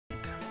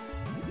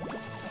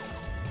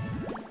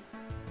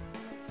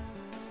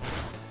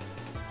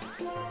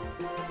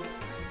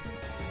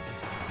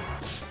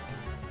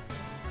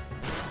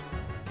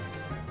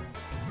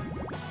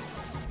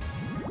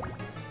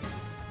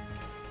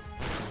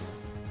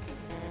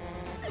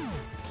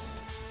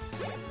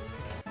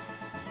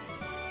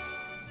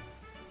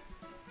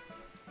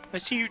I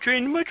see you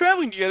training my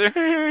traveling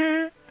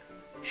together.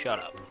 Shut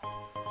up.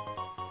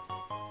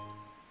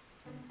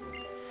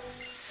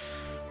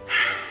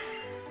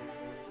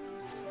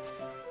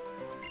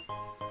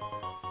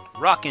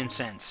 Rock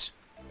incense.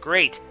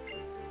 Great.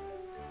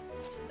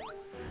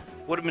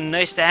 Would have been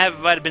nice to have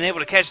if I'd have been able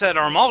to catch that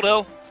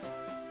Armaldo.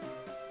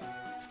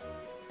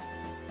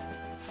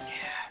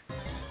 Yeah.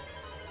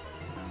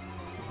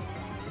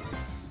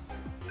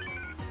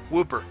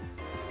 Whooper.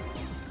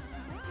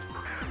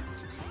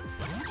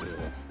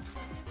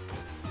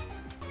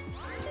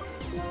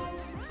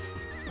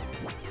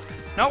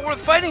 Not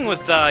worth fighting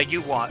with,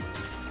 you want.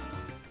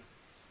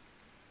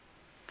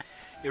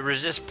 It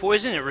resists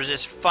poison, it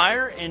resists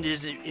fire, and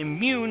is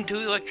immune to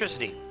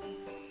electricity.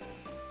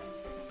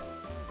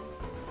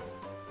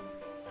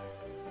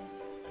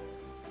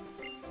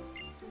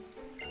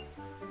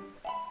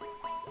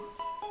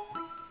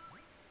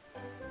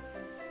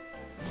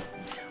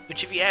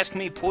 Which, if you ask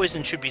me,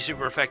 poison should be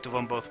super effective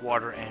on both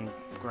water and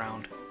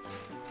ground.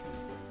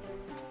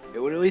 It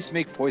would at least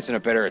make poison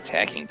a better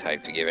attacking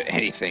type to give it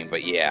anything,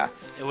 but yeah.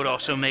 It would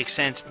also make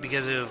sense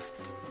because of,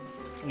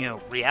 you know,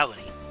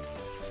 reality.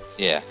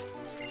 Yeah.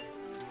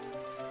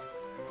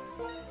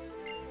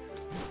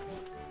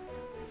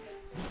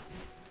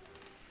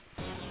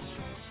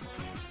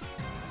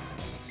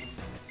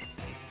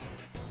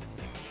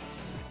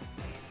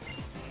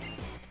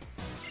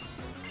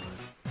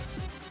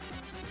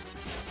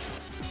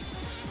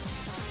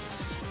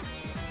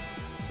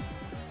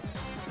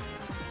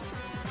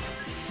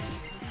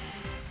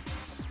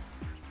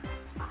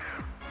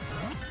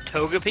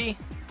 Togepi?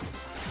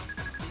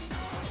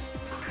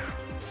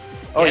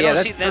 Oh I yeah, don't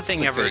that's see that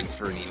thing ever. big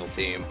for an evil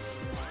team.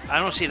 I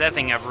don't see that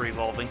thing ever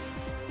evolving.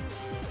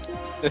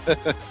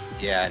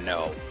 Yeah,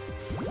 no.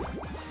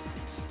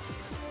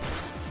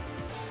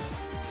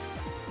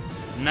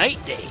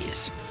 Night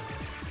Days.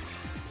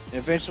 And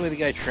eventually the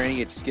guy training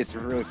it just gets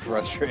really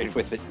frustrated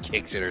with it,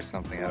 kicks it or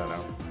something, I don't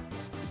know.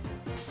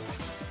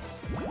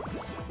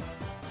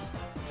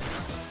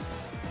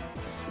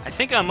 I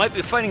think I might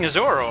be fighting a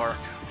Zoroark.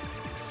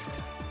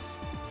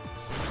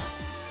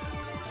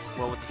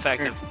 Well, with the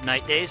fact of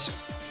Night Days.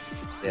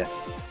 Yeah.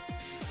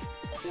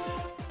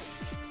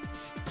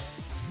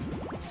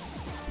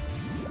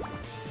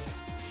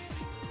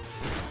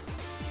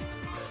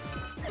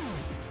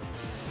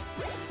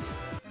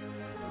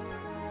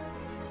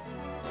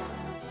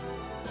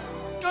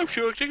 I'm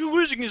sure I took a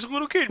losing as a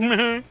little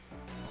kid.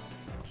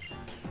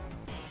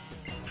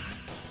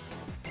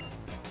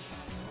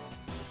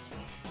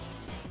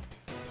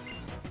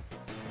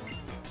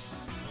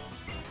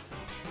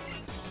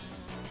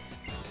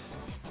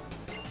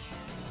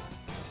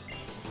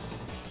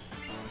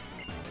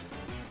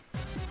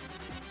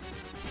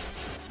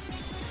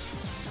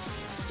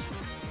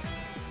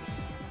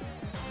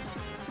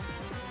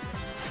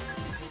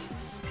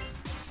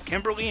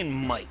 Kimberly and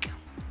Mike.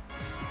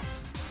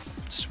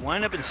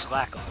 Swine up and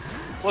slack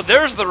off. Well,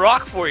 there's the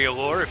rock for you,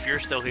 Lore, if you're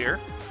still here.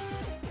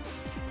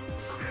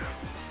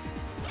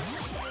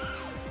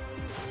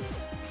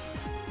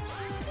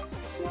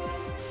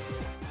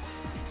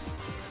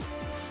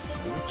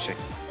 Check.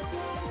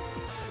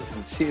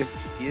 Let's see if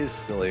he is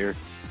still here.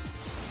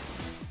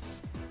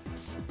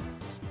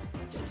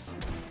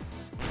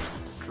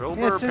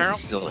 Drober Yeah,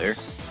 he's still here.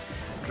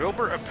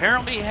 Drober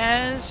apparently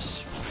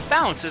has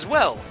bounce as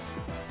well.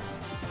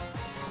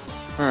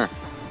 Huh.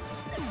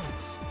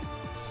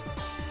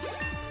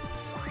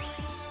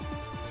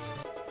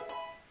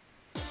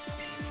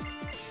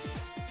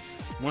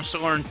 Wants to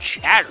learn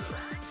chatter.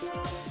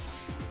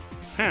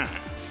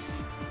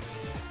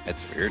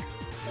 That's weird.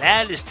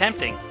 That is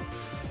tempting.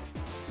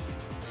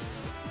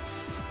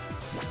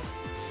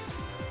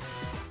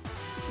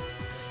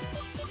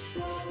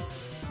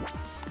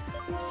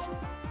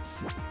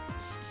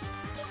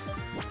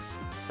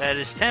 That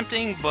is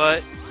tempting,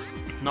 but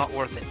not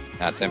worth it.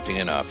 Not tempting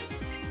enough.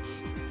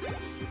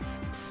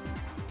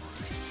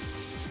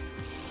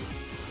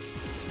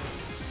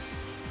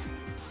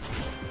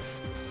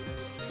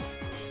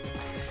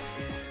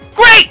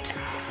 Great!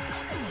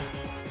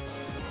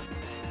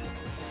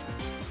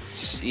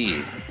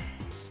 Gee.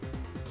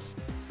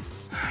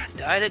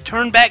 Died at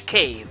Turnback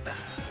Cave.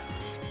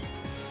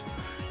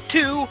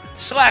 2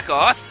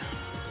 Slackoth.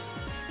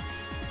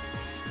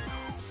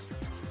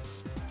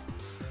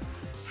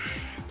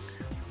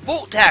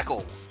 Volt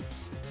Tackle,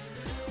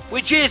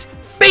 which is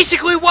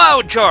basically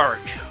Wild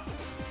Charge.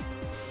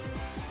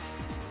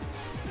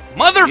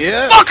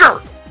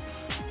 Motherfucker!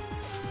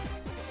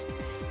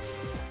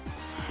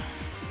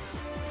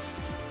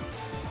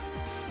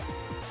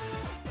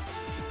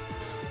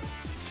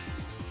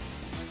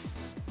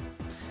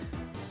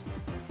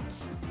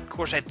 Of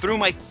course, I threw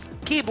my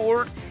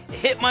keyboard, it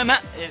hit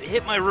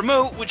my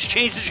remote, which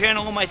changed the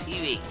channel on my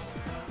TV.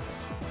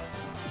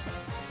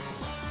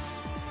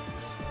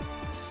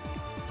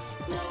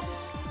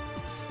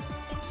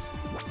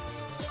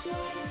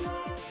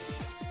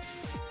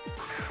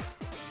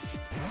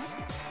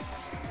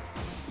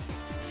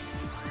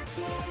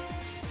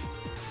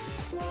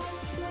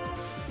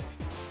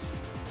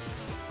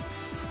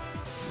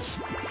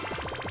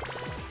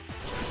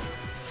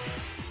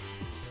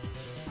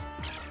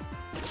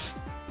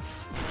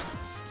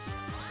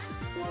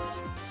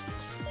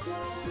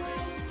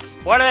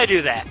 Why did I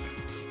do that?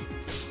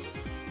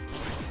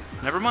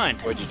 Never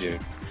mind. What'd you do?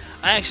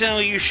 I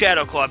accidentally used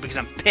Shadow Claw because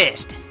I'm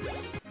pissed.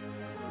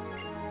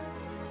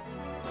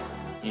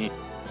 Yeah.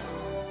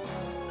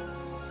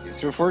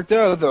 It's worked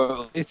out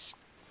though. It's.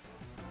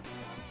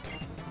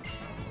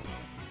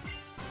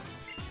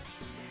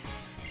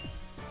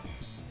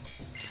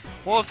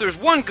 Well, if there's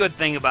one good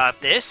thing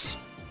about this,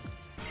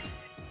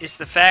 it's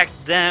the fact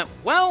that,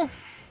 well,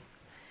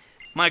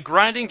 my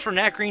grinding for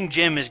Nacrene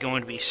Gem is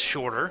going to be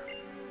shorter.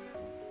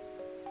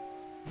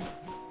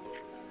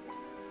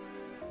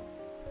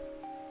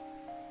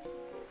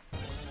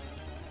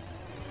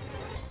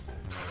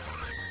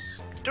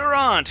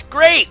 Durant,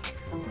 great!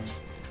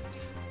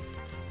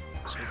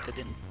 So that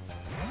didn't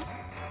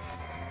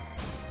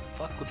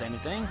fuck with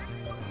anything.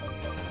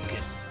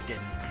 It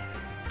didn't.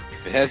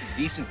 If it has a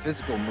decent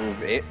physical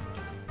move, it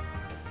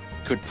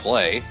could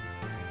play.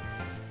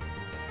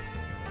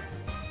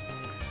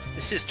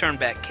 This is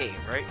Turnback Cave,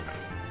 right?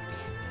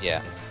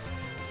 Yeah.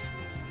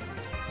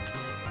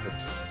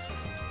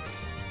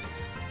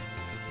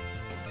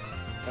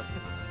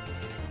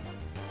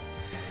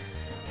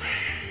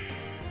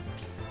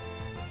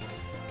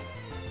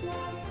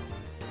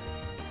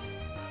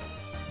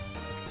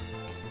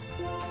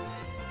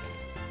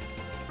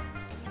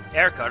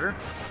 Air Cutter.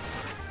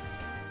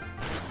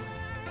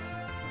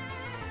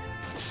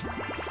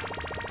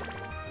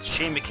 It's a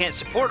shame it can't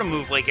support a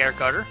move like Air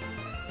Cutter.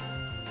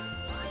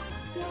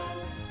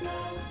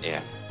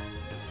 Yeah.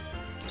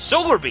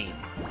 Solar Beam.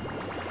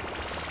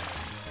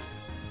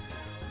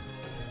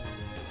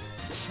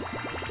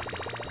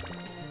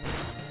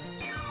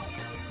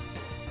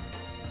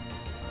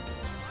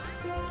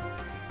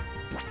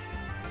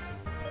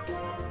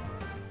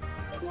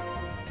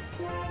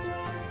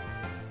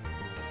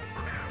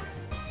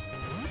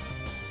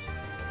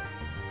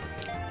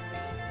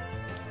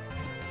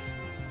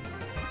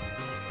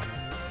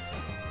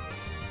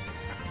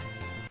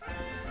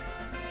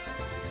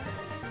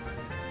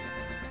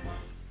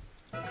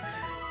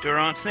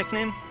 Durant's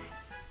nickname?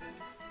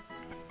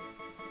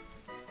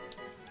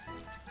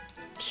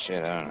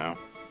 Shit, I don't know.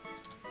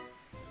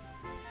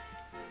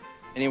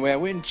 Anyway, I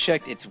went and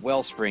checked. It's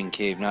Wellspring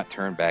Cave, not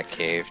Turnback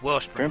Cave.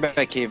 Wellspring.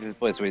 Turnback Cave is the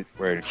place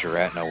where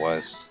Giratna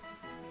was.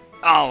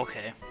 Oh,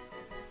 okay.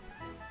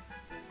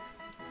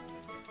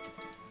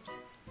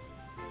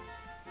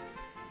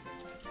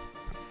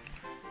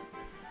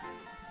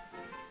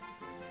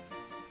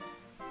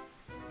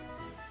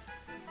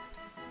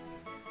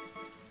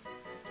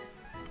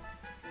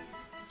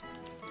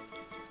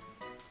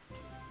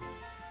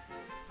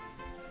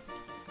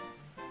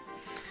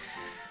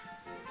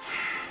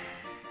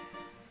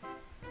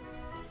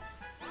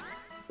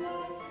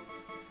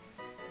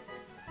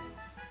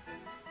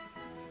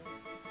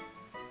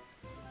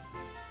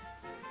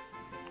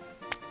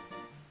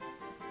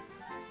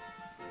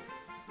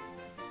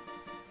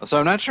 So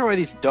I'm not sure why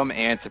these dumb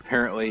ants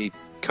apparently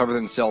cover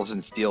themselves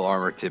in steel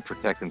armor to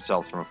protect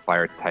themselves from a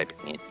fire-type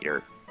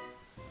anteater.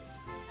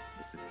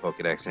 As the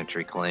Pokedex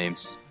entry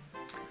claims.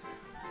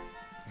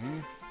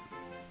 Mm.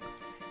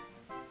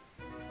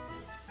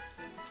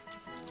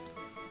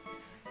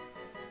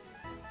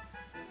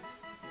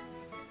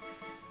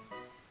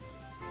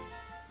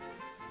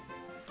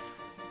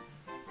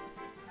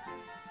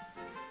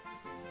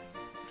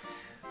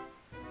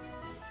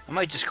 I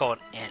might just call it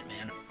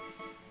Ant-Man.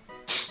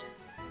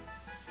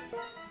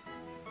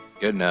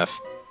 Good enough.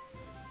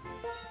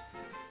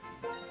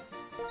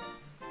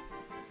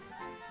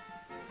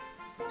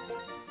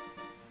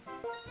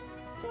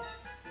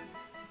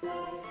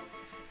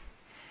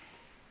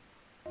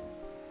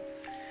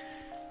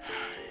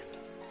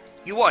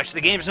 You watch, the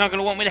game's not going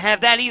to want me to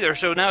have that either,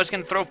 so now it's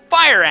going to throw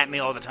fire at me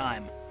all the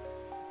time.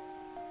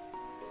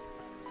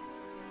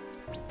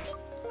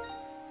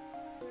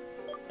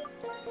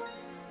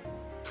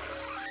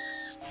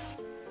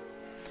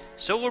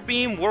 Solar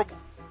Beam, Warp...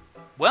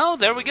 Well,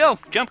 there we go.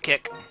 Jump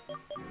Kick.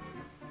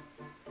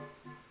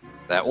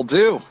 That will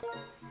do.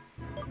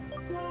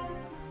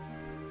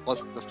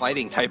 Plus, the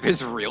fighting type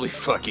is really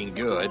fucking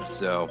good,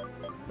 so...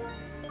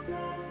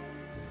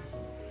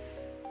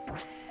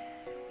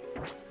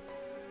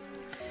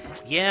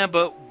 Yeah,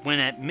 but when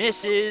it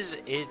misses,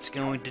 it's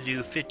going to do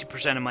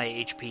 50% of my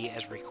HP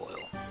as recoil.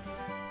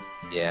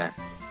 Yeah.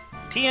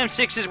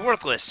 TM6 is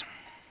worthless.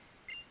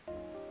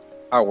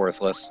 How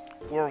worthless?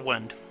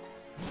 Whirlwind.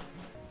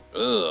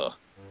 Ugh.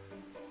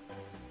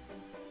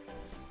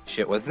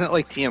 Shit, wasn't it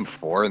like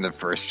TM4 in the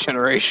first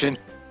generation?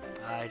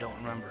 I don't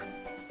remember.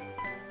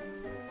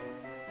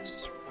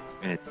 It's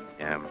been a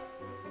TM.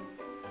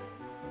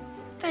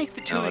 Thank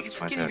the two No, of you let's for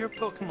find getting out. your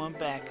Pokemon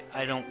back.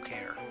 I don't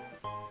care.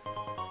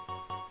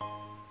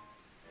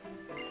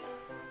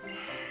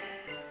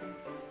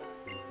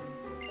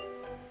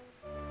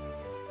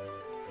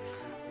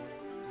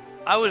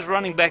 I was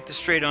running back to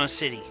Straight On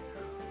City.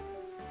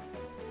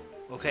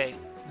 Okay,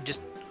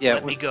 just Yeah,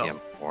 let it me was go.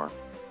 TM4.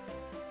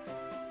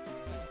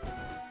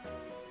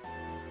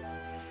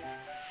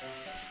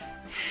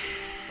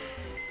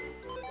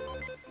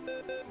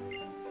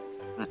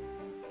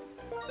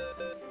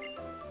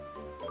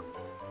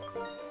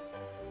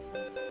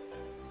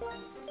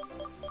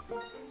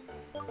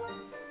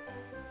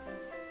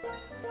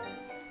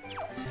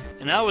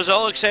 And I was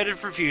all excited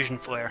for Fusion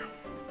Flare.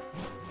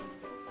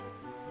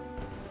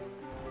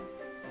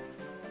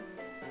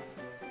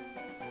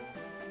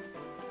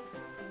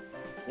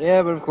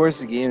 Yeah, but of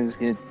course the game is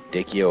gonna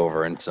dick you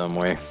over in some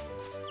way.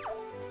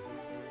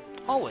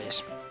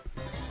 Always.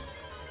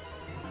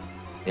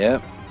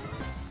 Yep.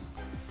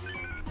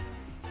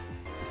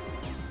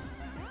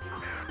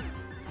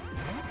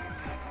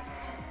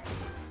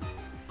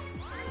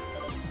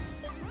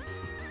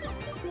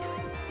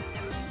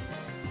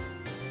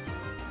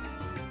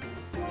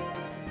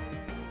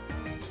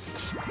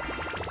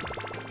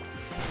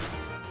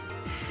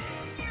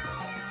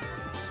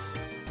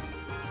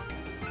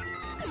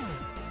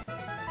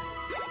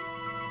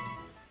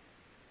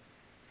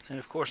 And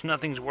of course,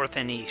 nothing's worth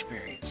any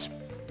experience.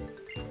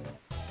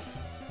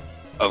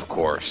 Of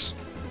course.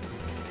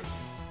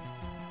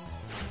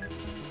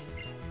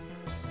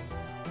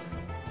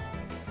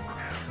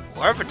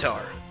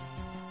 Larvitar.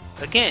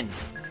 Again,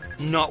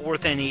 not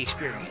worth any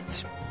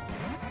experience.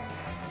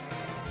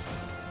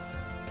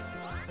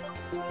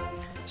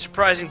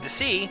 Surprising to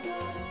see,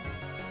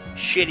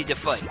 shitty to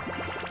fight.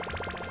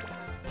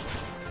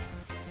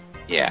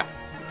 Yeah.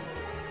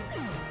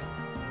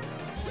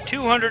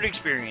 200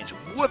 experience.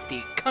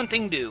 Whoop-de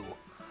cunting do.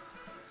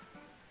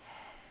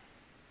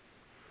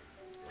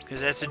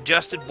 Because that's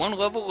adjusted one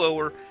level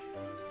lower,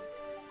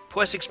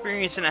 plus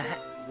experience and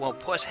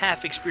plus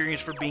half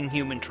experience for being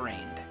human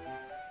trained.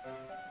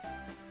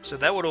 So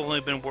that would have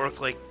only been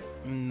worth like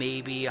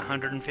maybe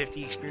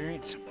 150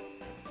 experience.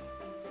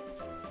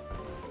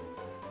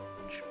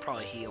 Should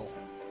probably heal.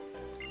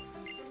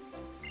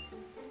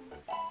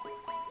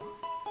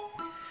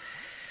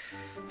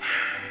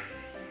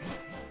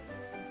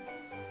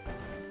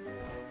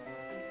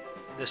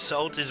 The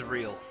salt is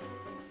real.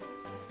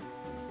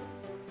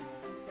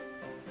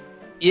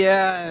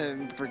 Yeah,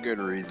 for good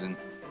reason.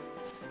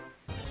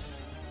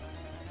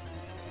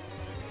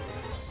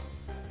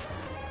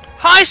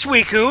 Hi,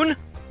 Suicune!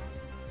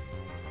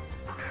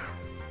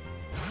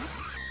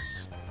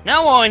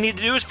 Now all I need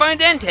to do is find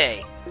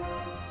Entei.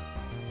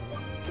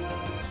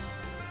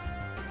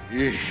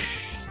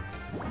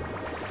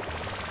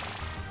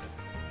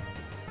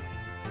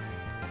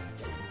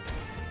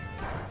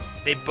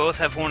 They both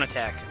have Horn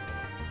Attack.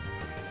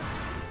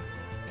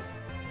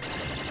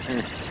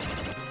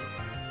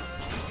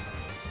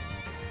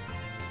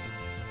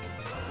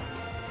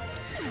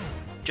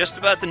 Just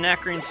about the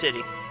Nacrene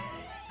City.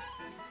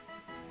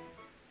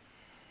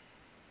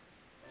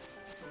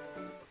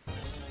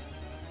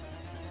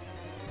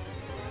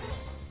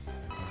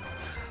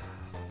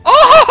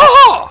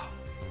 Oh!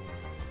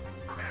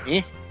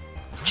 Eh?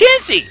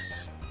 Chansey!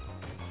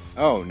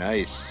 Oh,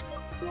 nice.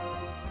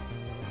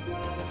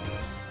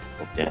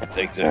 That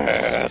thing's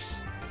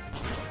ass.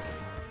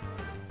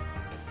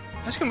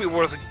 That's gonna be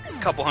worth a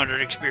couple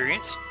hundred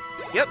experience.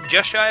 Yep,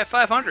 just shy of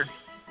 500.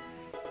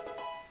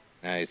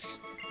 Nice.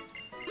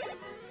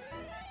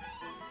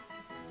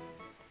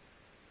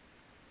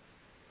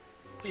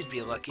 Please be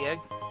a lucky egg.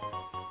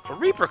 A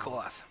Reaper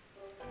Cloth.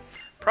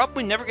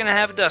 Probably never gonna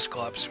have a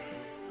Dusclops.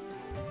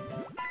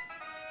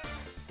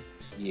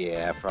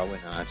 Yeah, probably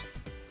not.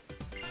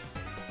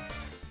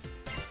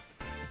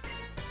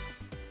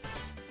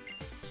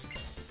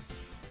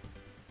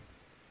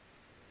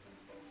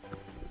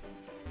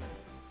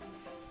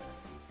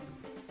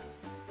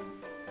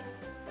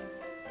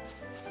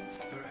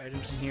 Are there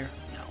items in here?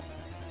 No.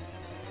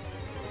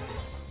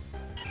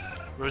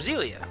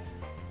 Roselia.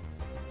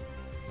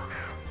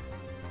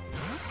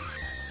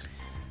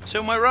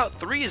 So my Route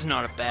 3 is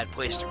not a bad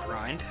place to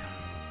grind.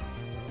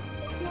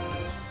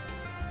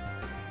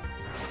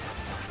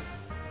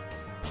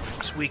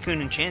 Suicune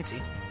and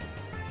Chansey.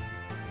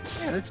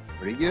 Yeah, that's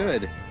pretty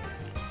good.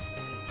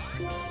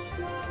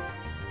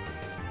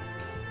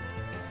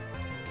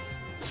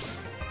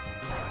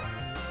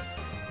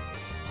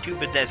 Too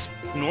bad that's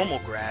normal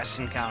grass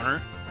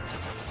encounter,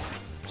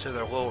 so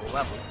they're lower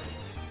level.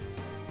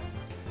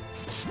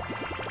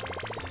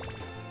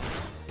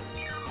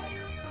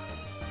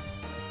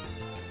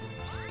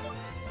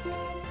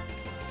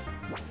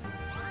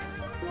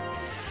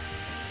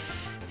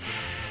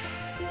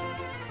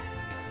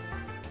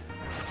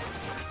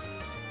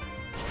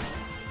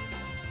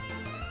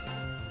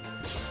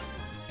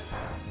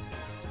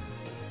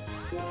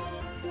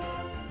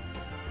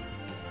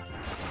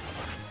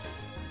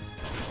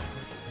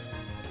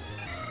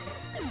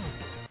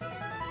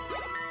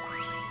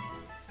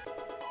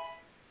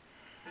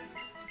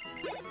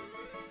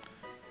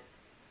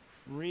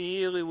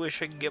 Really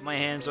wish I could get my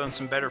hands on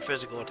some better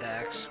physical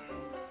attacks.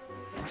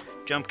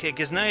 Jump kick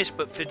is nice,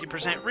 but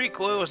 50%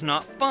 recoil is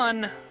not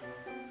fun.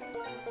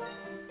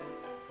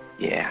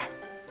 Yeah.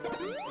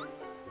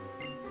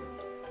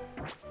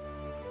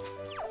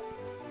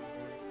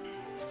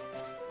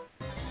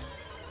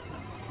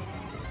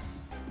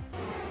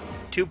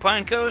 Two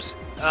Pinecos?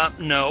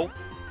 No.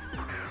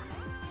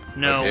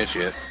 No. Okay,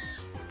 shit.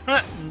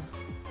 Huh.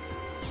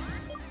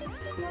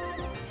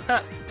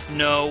 Huh.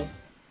 No.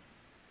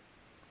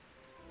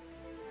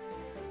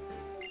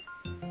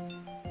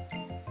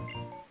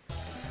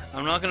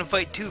 I'm not gonna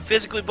fight two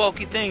physically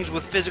bulky things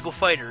with physical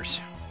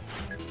fighters.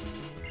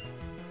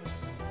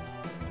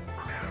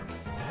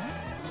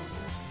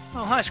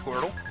 Oh, hi,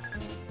 Squirtle.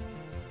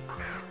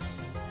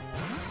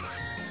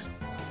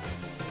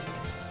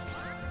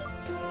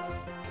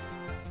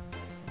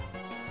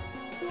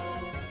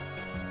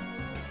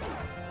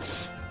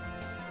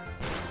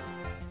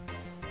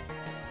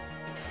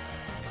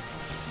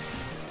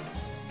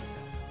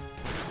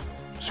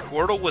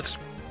 Squirtle with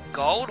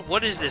Scald?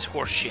 What is this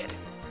horse shit?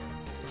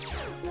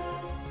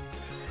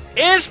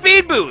 And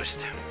speed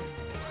boost!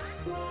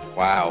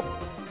 Wow.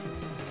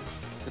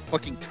 The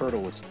fucking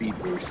turtle with speed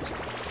boost.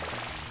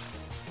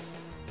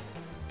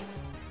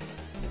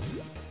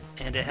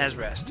 And it has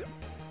rest.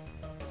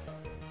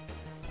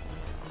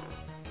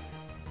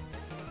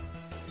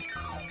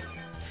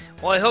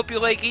 Well, I hope you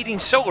like eating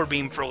Solar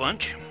Beam for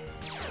lunch.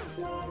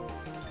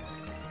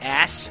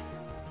 Ass.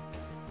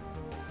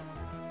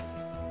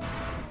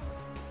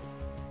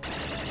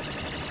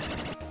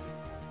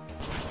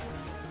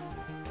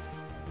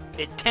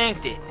 It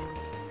tanked it.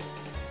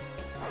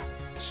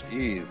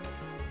 Jeez.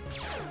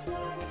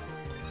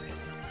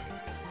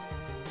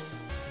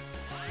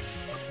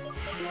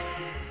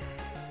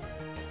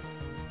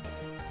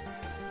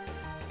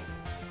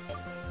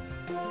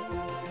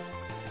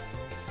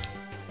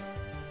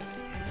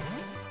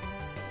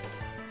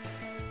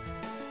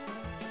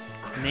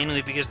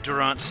 Mainly because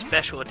Durant's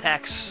special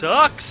attack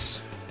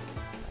sucks.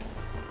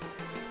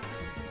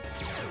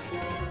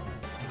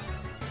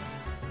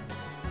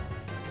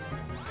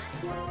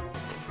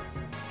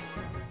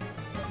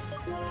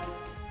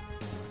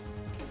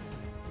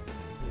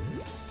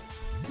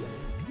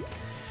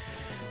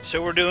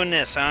 So we're doing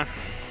this, huh?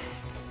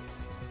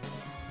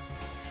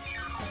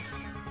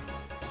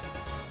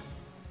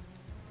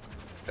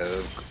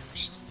 Of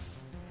course.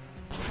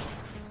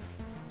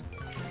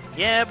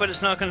 Yeah, but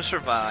it's not going to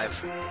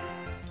survive.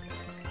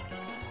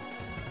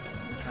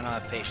 I don't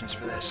have patience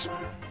for this.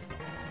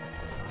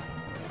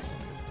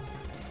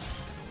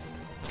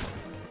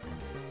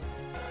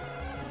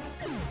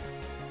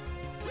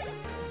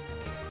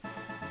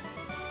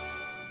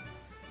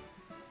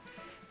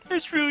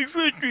 That's really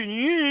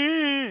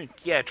frustrating.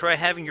 Yeah, try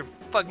having your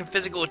fucking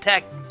physical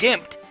attack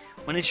gimped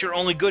when it's your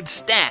only good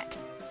stat.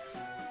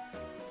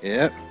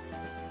 Yep.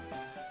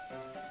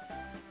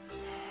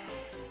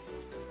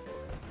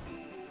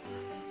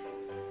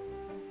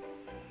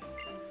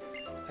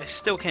 I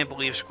still can't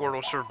believe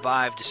Squirtle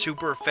survived a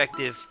super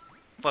effective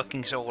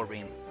fucking Solar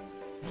Beam.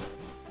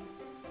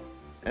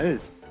 That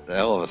is the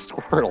hell of a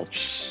Squirtle.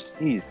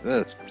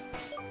 Jesus.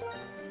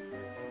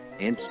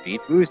 And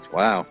speed boost?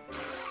 Wow.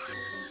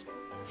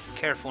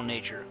 Careful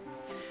nature.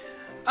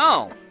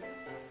 Oh!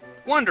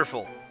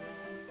 Wonderful!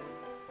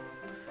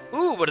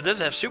 Ooh, but it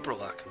does have super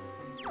luck.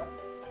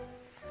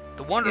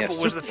 The wonderful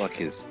Yeah, was super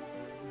luck is...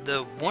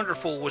 the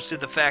wonderful was to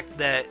the fact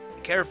that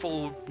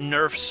careful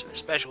nerfs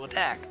special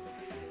attack.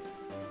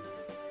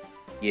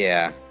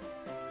 Yeah.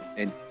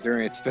 And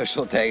during its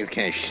special attack is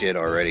kind of shit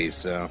already,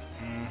 so...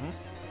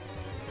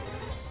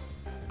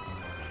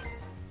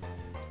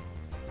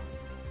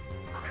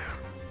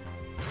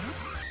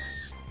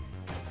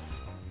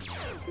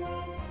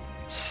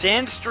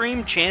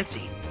 Sandstream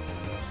Chansey.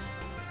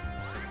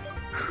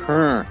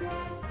 Huh.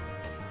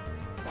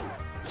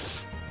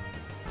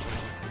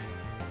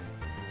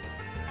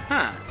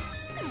 Huh.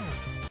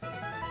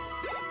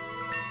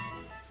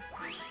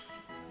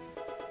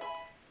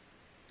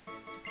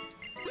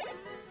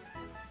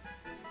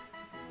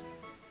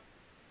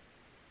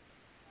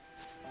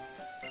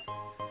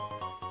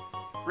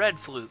 Red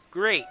Flute,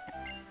 great.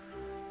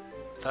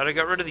 Thought I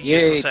got rid of the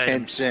Yay, useless 10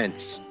 items.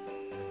 cents.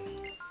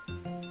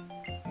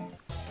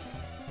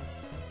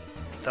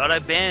 Thought I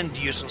banned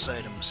useless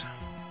items.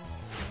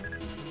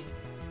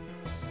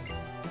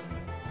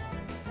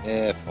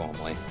 If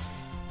only.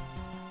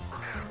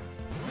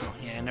 Oh,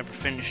 yeah, I never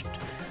finished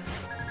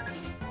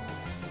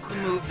the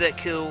move that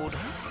killed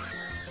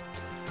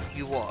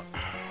you what?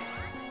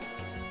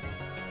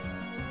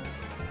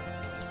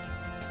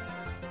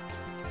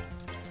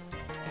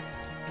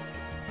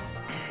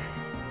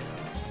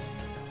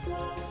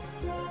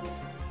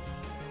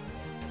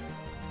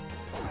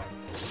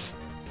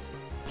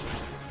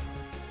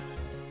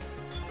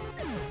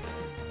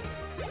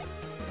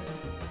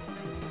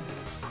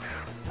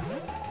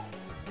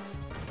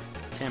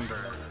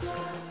 Timber.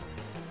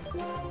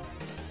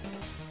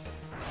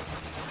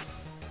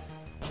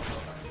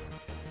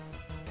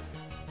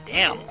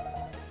 Damn.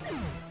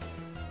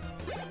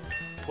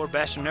 Poor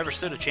bastard never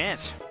stood a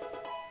chance.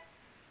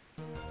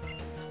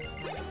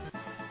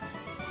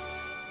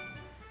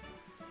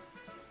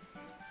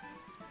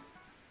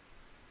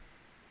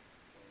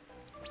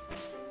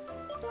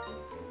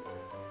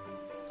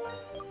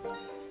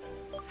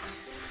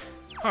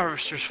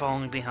 Harvester's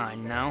falling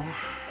behind now.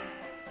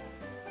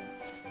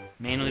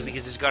 Mainly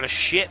because it's got a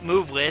shit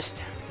move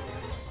list.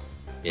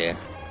 Yeah.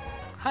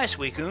 Hi,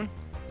 Suicune.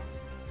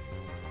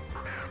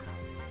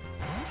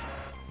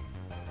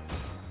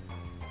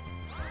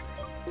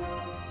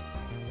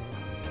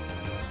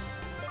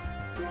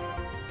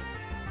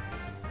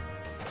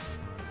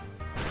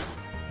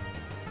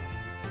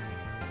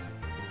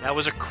 That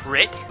was a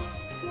crit.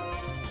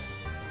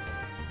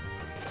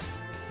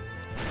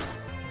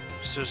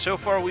 So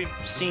far we've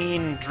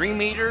seen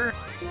Dream Eater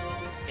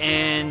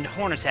and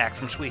Horn Attack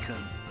from Suicune.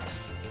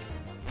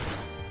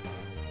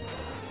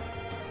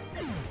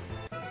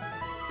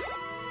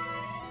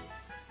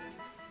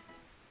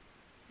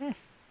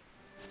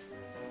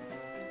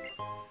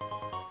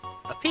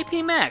 A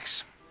PP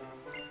Max.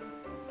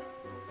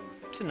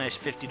 It's a nice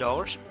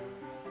 $50.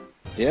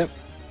 Yep.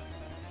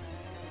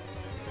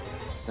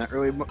 Not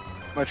really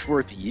much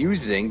worth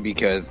using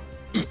because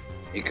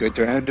it could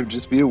turn out to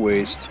just be a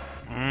waste.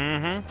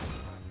 Mm-hmm.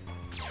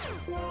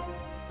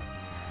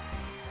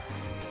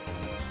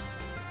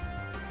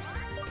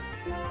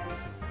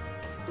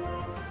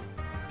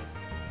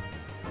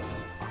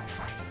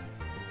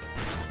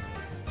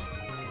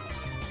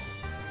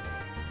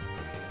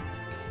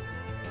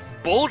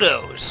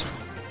 Bulldoze.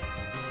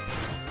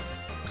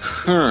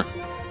 Huh.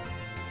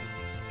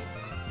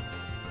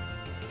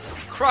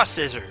 Cross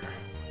Scissor.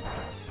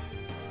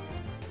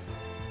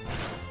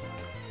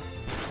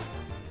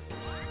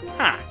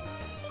 Huh.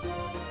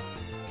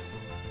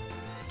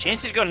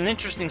 Chansey's got an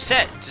interesting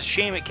set. It's a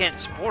shame it can't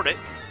support it.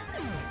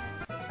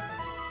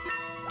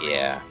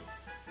 Yeah.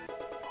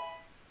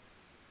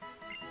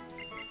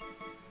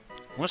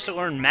 Wants to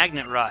learn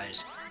Magnet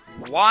Rise.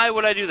 Why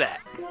would I do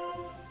that?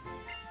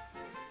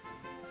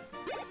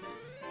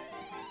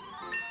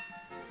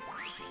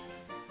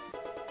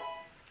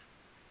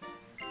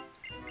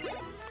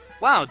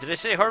 Wow, did I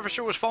say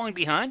Harvester was falling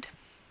behind?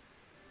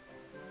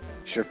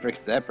 Sure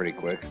fixed that pretty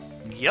quick.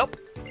 Yup.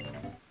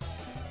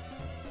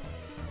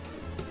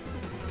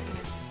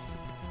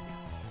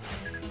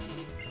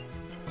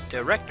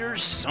 Director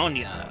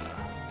Sonia.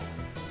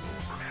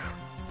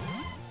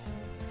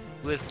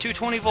 With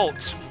 220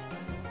 volts.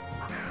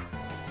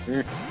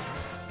 Hmm.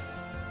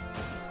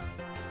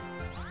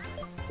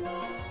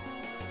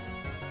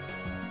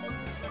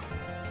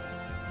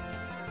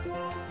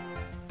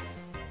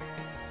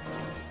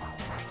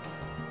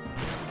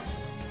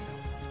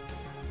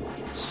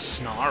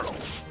 Snarl.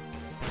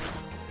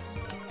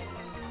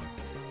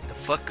 The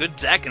fuck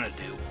good's that gonna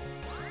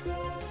do?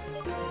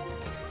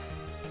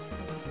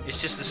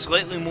 It's just a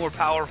slightly more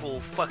powerful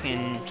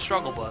fucking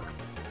struggle bug.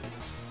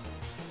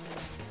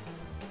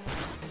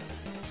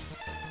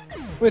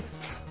 With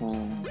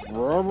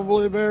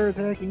probably a better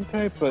attacking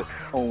type, but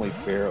only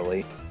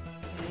barely.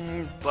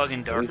 Bug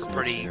and Dark least are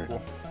pretty in this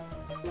equal.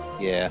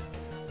 Yeah.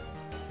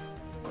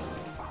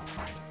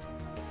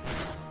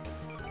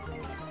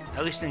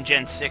 At least in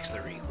Gen 6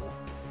 they're equal.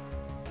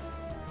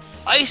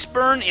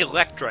 Iceburn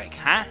Electric,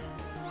 huh?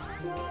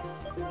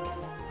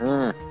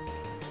 Hmm.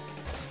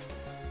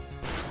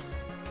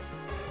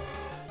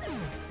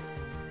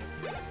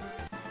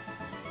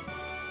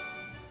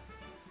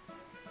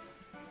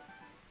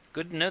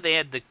 Good to know they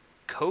had the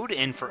code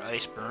in for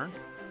Iceburn.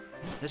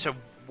 This is a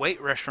White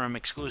Reshiram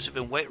exclusive,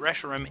 and White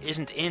Reshiram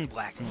isn't in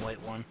Black and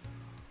White 1.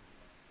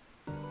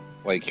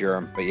 White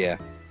Curum, but yeah.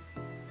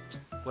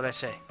 What'd I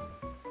say?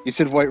 You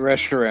said White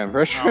Reshiram.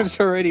 Reshiram's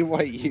already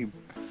white, you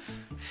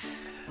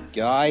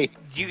guy.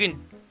 You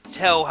can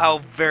tell how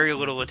very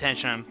little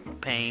attention I'm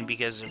paying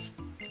because of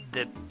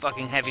the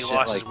fucking heavy Shit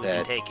losses like we've been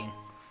that. taking.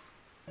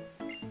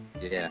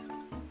 Yeah.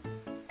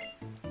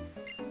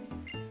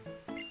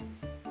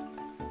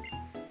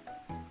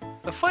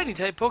 A fighting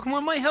type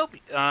Pokemon might help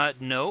you.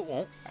 No, it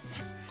won't.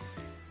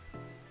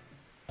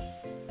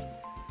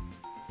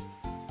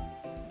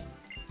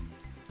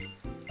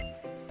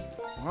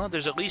 Well,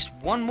 there's at least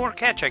one more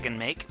catch I can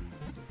make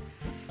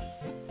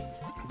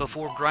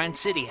before Grind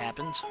City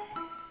happens.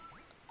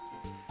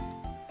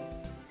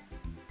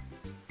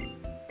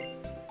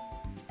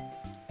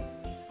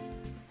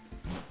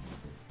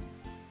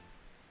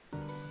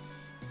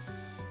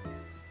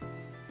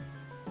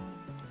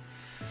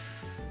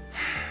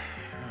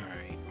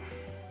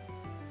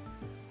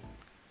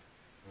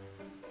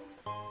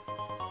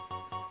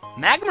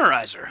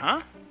 Magmarizer,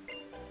 huh?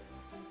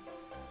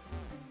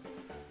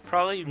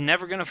 Probably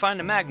never gonna find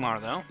a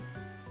Magmar, though.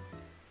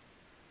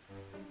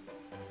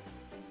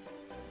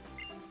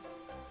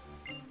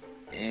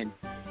 And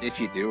if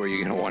you do, are you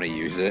going to want to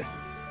use it?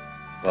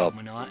 Well,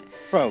 Probably not.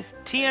 bro.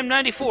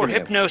 TM94, Yeah.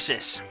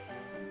 Hypnosis.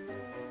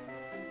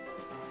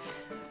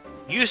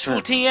 Useful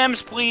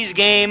TMs, please,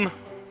 game.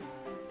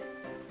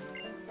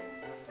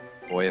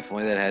 Boy, if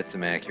only that had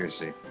some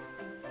accuracy.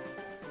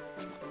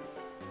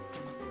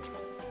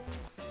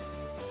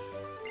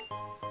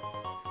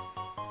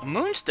 A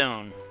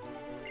Moonstone.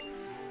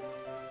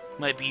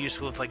 Might be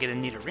useful if I get a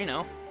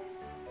Nidorino.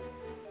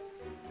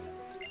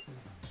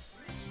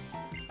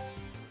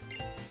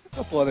 A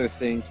couple other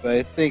things, but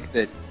I think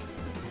that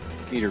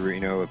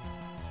Nidorino,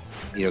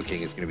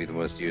 Nidoking is going to be the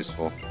most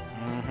useful.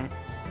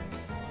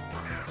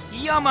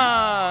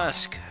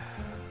 Yamask!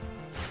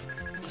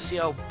 Let's see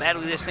how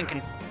badly this thing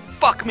can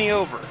fuck me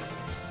over.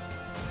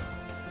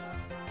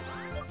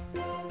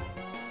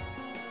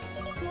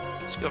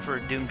 Let's go for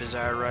a Doom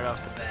Desire right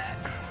off the bat.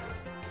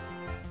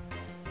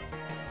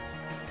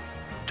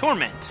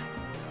 Torment.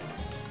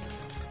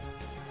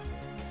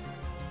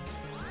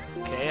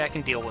 Okay, I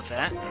can deal with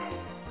that.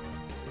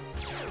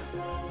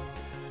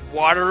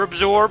 Water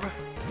absorb.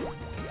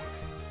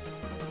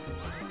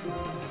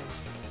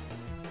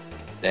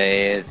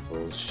 That's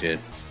bullshit.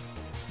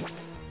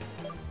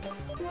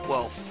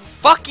 Well,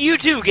 fuck you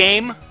too,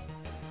 game.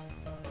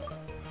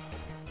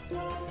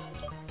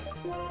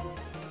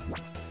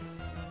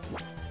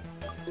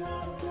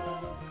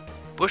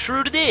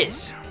 Bushroot it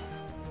is.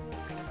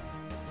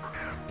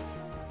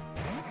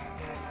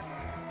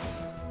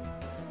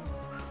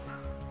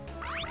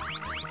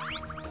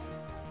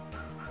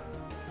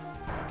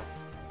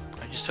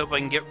 I just hope I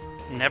can get...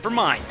 Never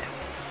mind.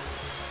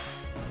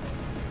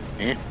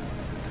 Eh?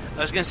 I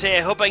was gonna say,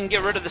 I hope I can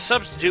get rid of the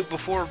substitute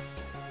before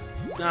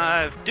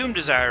Doom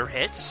Desire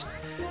hits.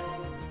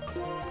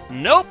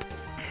 Nope.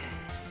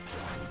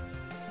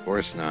 Of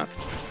course not.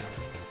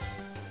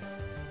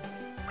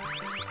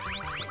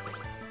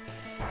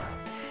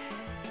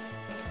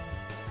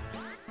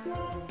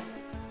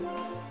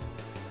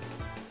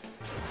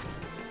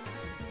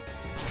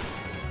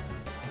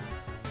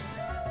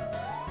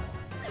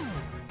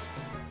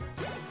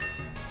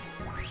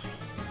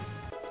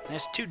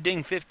 That's 2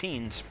 ding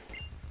 15s.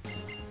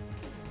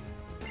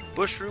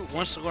 Bushroot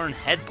wants to learn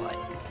Headbutt.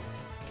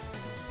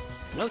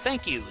 No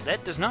thank you,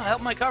 that does not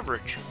help my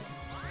coverage.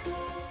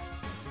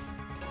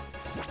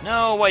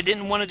 No, I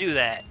didn't want to do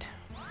that.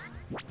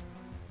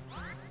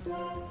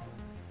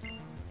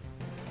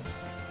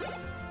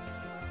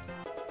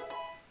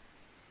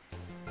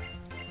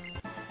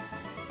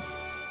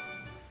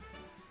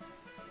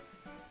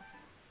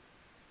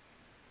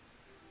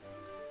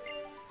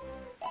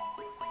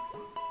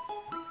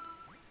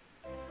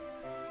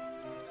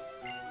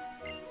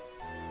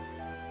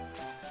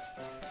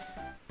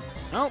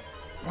 Oh,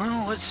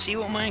 well, let's see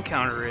what my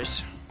encounter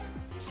is.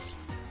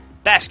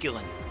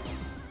 Basculin.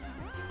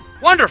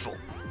 Wonderful!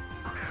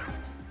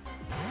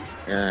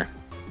 Yeah.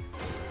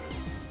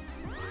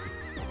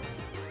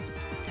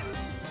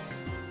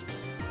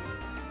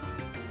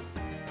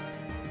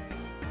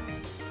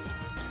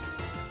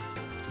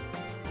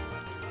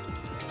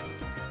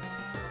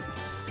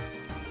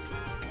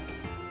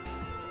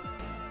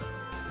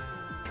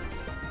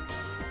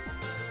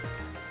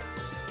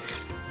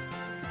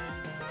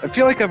 I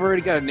feel like I've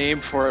already got a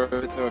name for it,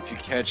 though, if you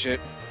catch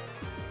it.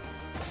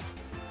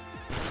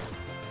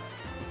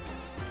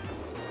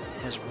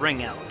 His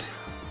ring out.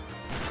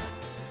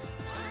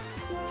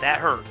 That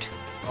hurt.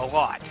 A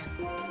lot.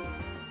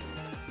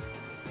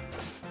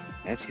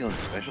 That's healing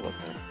special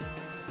attack.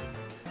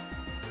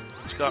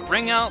 It's got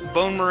ring out,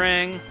 bone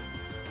meringue,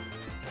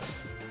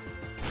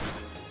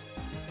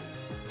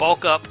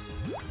 bulk up.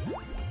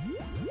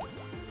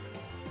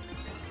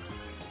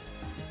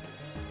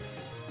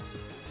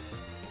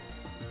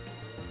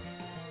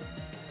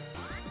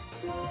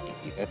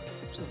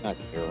 That's not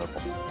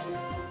terrible.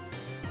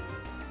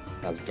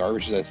 Not as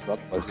garbage as I thought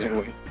it was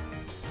anyway.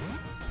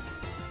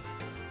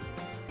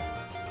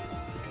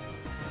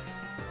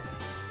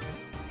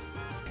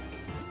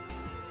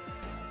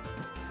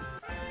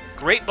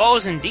 Great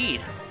balls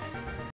indeed.